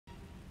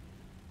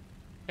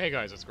Hey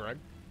guys, it's Greg.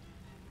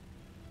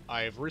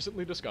 I've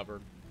recently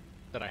discovered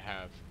that I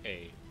have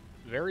a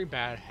very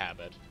bad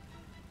habit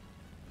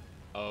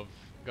of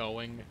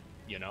going,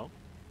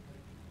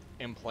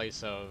 in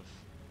place of,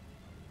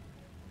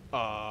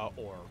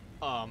 or,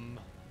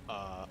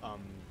 uh, um,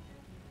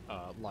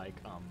 like,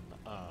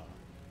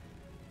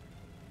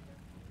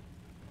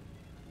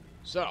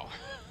 So,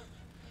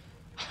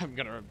 I'm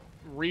gonna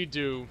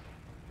redo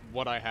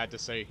what I had to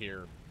say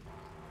here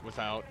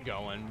without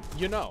going,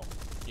 you know.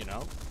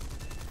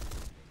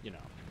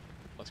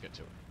 Let's get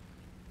to it.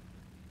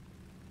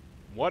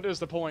 What is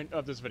the point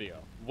of this video?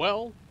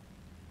 Well,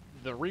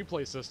 the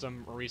replay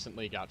system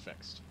recently got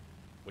fixed,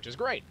 which is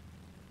great.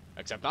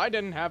 Except I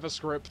didn't have a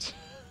script.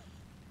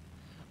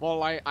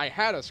 Well, I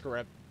had a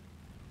script,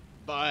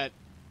 but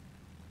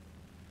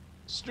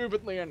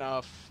stupidly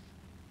enough,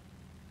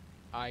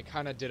 I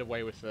kind of did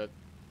away with it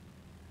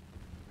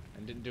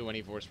and didn't do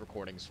any voice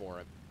recordings for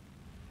it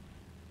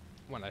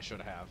when I should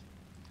have.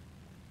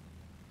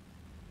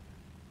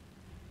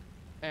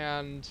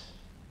 And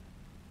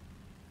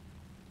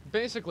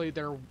basically,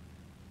 they're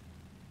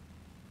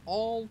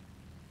all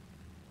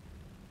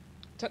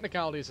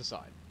technicalities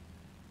aside.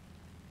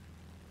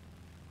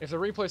 If the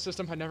replay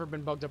system had never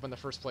been bugged up in the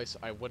first place,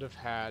 I would have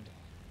had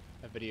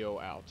a video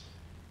out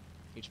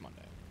each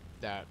Monday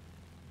that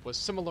was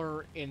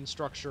similar in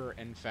structure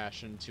and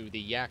fashion to the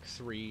Yak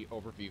 3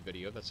 overview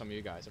video that some of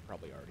you guys have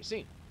probably already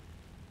seen.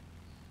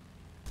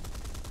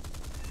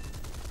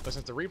 But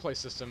since the replay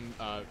system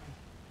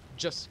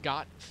just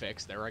got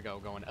fixed, there I go,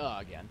 going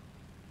again,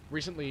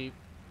 recently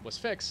was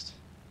fixed,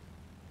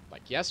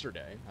 like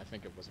yesterday. I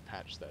think it was a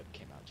patch that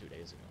came out 2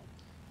 days ago.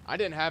 I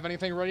didn't have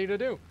anything ready to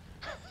do.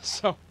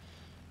 So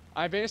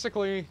I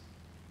basically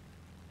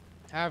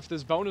have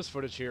this bonus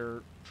footage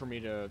here for me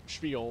to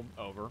spiel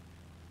over,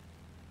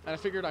 and I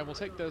figured I will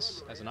take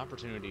this as an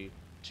opportunity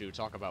to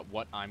talk about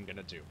what I'm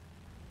gonna do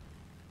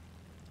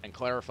and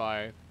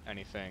clarify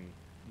anything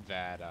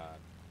that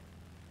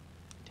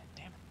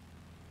damn it.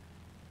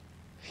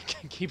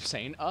 I keep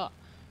saying or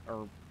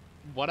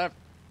whatever.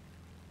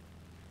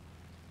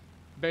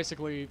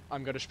 Basically,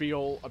 I'm gonna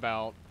spiel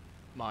about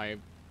my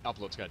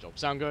upload schedule.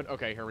 Sound good?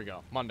 Okay, here we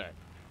go. Monday.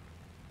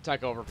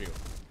 Tech overview.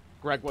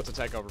 Greg, what's a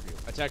tech overview?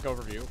 A tech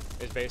overview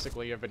is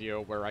basically a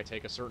video where I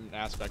take a certain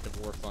aspect of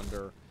War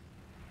Thunder,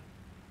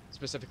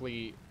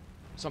 specifically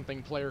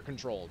something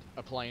player-controlled,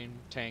 a plane,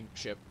 tank,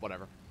 ship,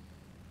 whatever,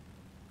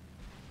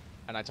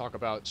 and I talk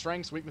about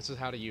strengths, weaknesses,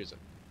 how to use it.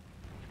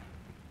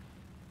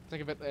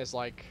 Think of it as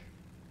like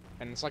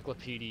an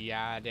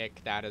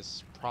encyclopedic, that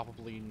is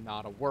probably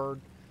not a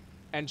word,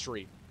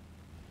 entry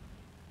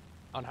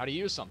on how to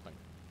use something.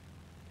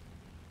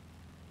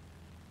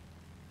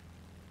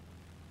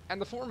 And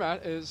the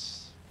format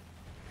is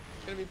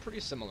going to be pretty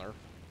similar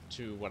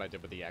to what I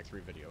did with the Act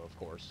 3 video, of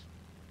course.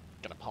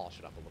 Gonna polish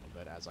it up a little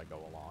bit as I go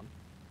along.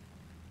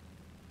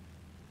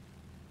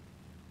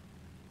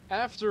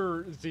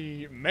 After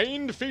the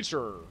main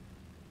feature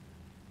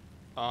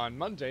on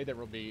Monday, there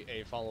will be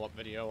a follow-up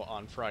video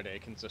on Friday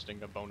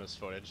consisting of bonus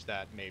footage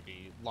that may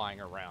be lying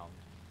around.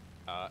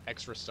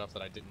 Extra stuff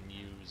that I didn't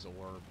use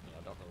or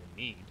don't really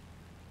need.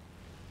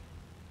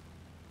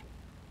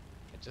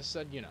 It just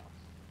said,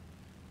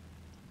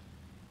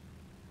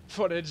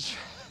 footage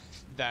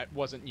that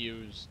wasn't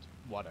used,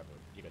 whatever.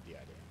 You get the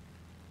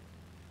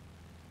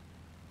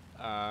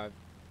idea.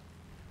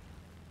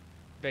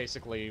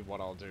 Basically,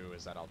 what I'll do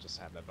is that I'll just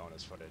have that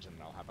bonus footage, and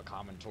I'll have a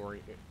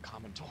commentary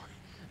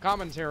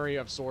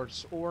of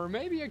sorts, or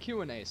maybe a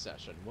Q&A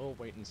session. We'll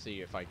wait and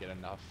see if I get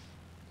enough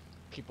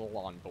people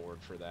on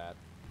board for that.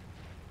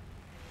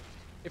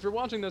 If you're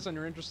watching this and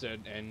you're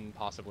interested in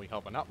possibly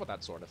helping out with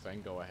that sort of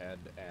thing, go ahead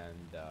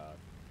and,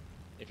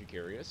 if you're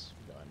curious,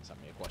 go ahead and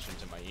send me a question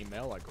to my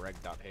email at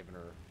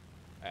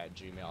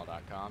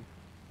greg.havener@gmail.com.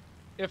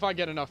 If I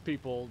get enough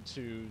people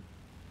to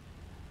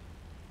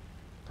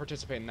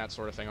participate in that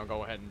sort of thing, I'll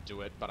go ahead and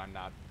do it, but I'm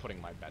not putting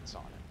my bets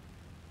on it.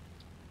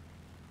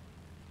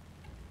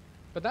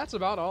 But that's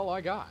about all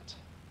I got.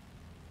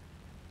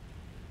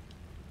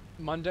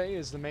 Monday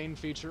is the main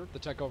feature, the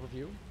tech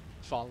overview,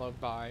 followed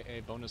by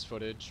a bonus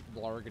footage,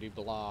 blargity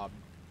blob,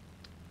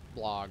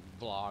 blog,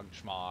 vlog,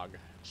 schmog,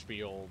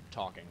 spiel,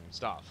 talking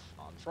stuff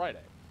on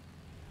Friday.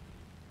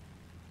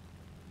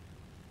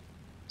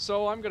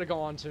 So I'm going to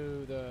go on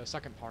to the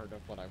second part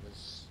of what I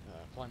was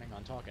planning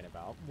on talking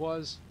about,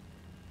 was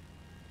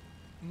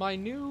my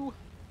new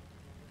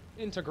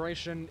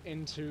integration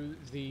into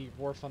the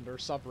War Thunder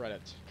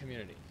subreddit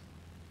community.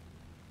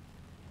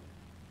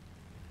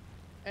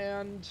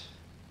 And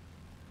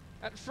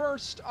at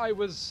first I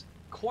was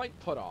quite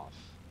put off.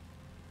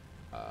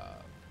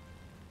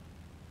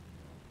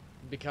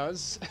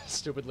 Because,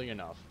 stupidly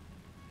enough,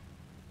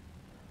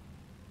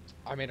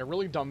 I made a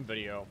really dumb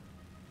video,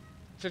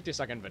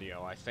 50-second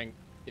video. I think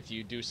if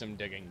you do some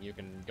digging, you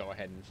can go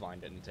ahead and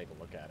find it and take a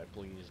look at it.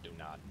 Please do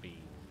not be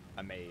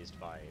amazed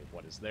by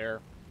what is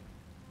there.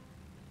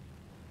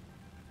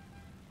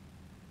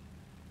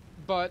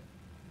 But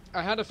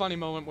I had a funny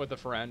moment with a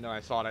friend, and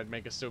I thought I'd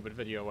make a stupid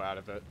video out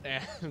of it,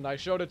 and I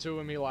showed it to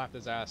him, he laughed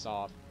his ass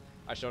off,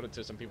 I showed it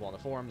to some people on the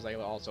forums. They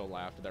also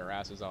laughed their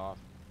asses off.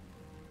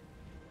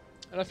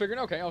 And I figured,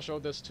 okay, I'll show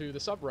this to the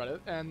subreddit,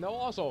 and they'll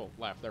also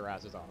laugh their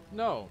asses off.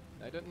 No,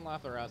 they didn't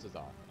laugh their asses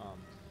off.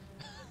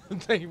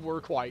 They were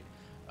quite,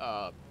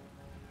 I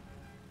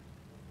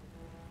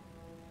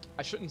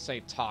shouldn't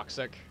say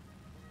toxic.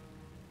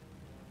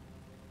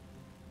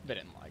 They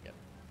didn't like it.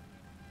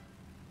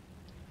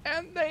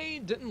 And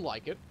they didn't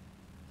like it,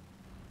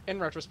 in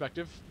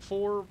retrospective,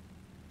 for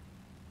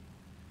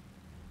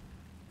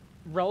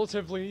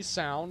relatively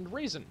sound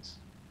reasons.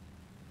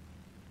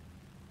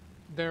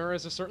 There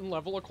is a certain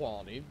level of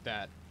quality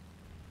that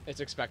is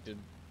expected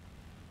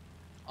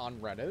on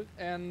Reddit,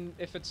 and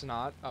if it's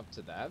not up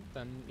to that,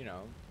 then, you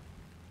know,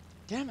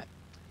 damn it.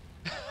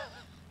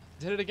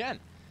 Did it again.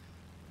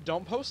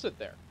 Don't post it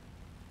there.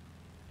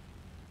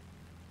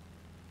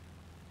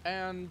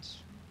 And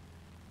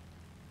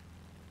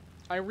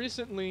I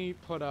recently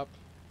put up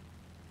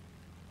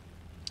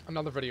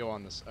another video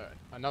on this,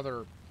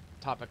 another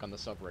topic on the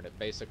subreddit,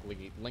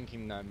 basically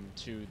linking them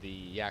to the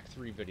Yak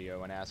 3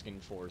 video and asking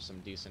for some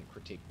decent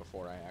critique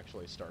before I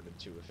actually started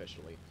to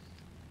officially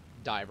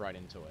dive right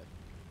into it.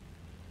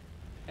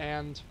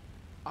 And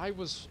I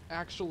was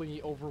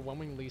actually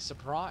overwhelmingly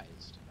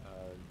surprised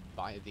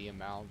by the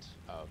amount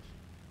of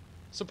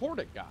support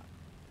it got.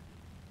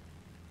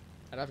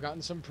 And I've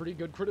gotten some pretty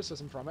good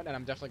criticism from it, and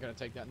I'm definitely going to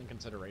take that into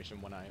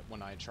consideration when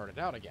I chart it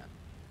out again.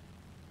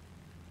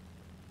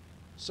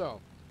 So,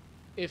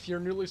 if you're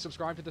newly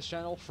subscribed to this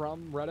channel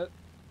from Reddit,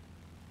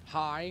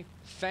 hi,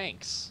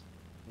 thanks.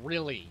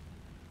 Really.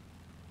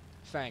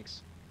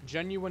 Thanks.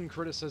 Genuine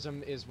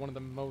criticism is one of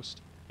the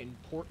most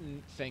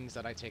important things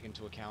that I take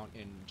into account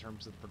in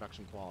terms of the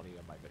production quality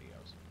of my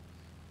videos.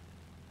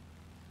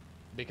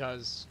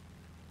 Because,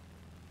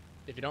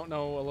 if you don't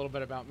know a little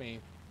bit about me,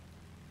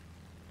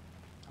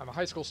 I'm a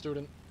high school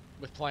student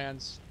with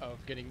plans of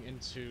getting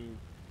into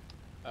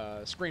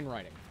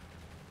screenwriting.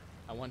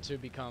 I want to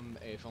become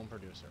a film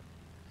producer.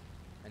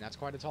 And that's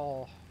quite a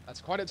tall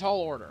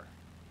order.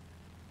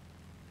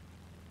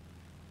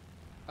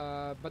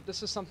 But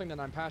this is something that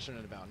I'm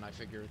passionate about, and I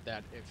figured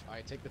that if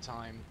I take the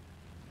time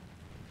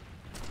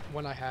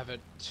when I have it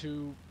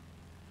to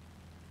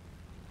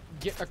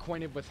get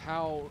acquainted with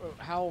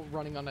how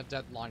running on a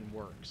deadline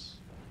works,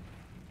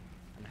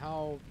 and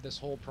how this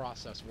whole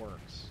process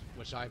works,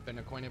 which I've been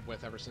acquainted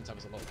with ever since I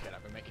was a little kid.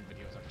 I've been making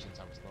videos ever since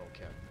I was a little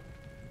kid.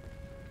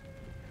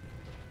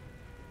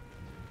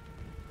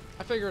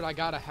 I figured I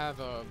gotta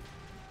have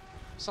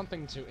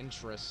something to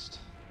interest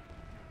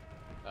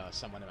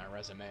someone in my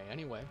resume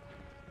anyway.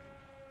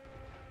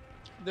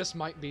 This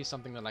might be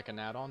something that I can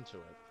add on to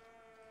it.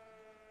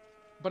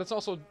 But it's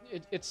also,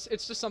 it's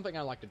just something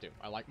I like to do.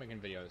 I like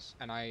making videos,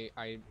 and I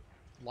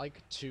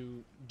like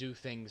to do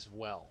things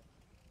well.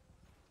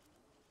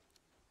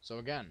 So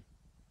again,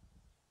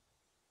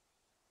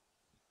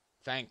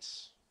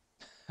 thanks.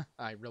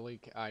 I really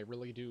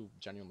do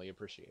genuinely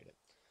appreciate it.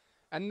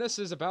 And this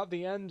is about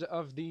the end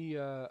of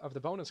the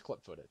bonus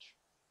clip footage.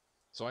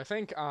 So I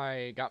think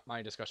I got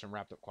my discussion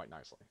wrapped up quite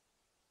nicely.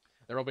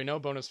 There will be no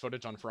bonus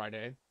footage on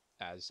Friday,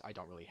 as I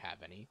don't really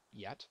have any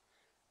yet,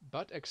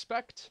 but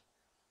expect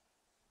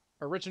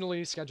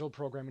originally scheduled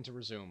programming to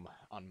resume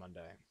on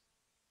Monday.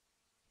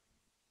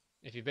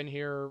 If you've been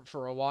here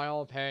for a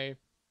while, hey,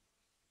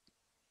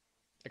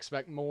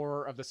 expect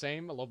more of the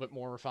same, a little bit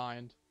more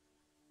refined.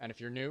 And if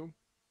you're new,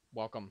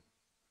 welcome.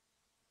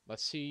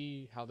 Let's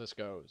see how this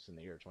goes in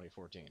the year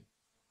 2014.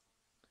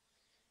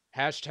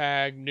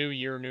 Hashtag New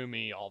Year, New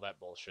Me, all that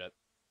bullshit.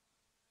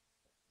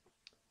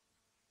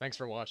 Thanks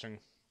for watching,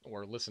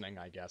 or listening,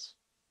 I guess.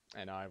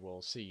 And I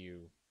will see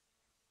you...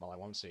 Well, I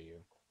won't see you.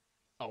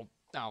 Oh,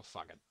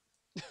 fuck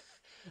it.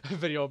 The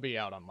video will be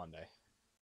out on Monday.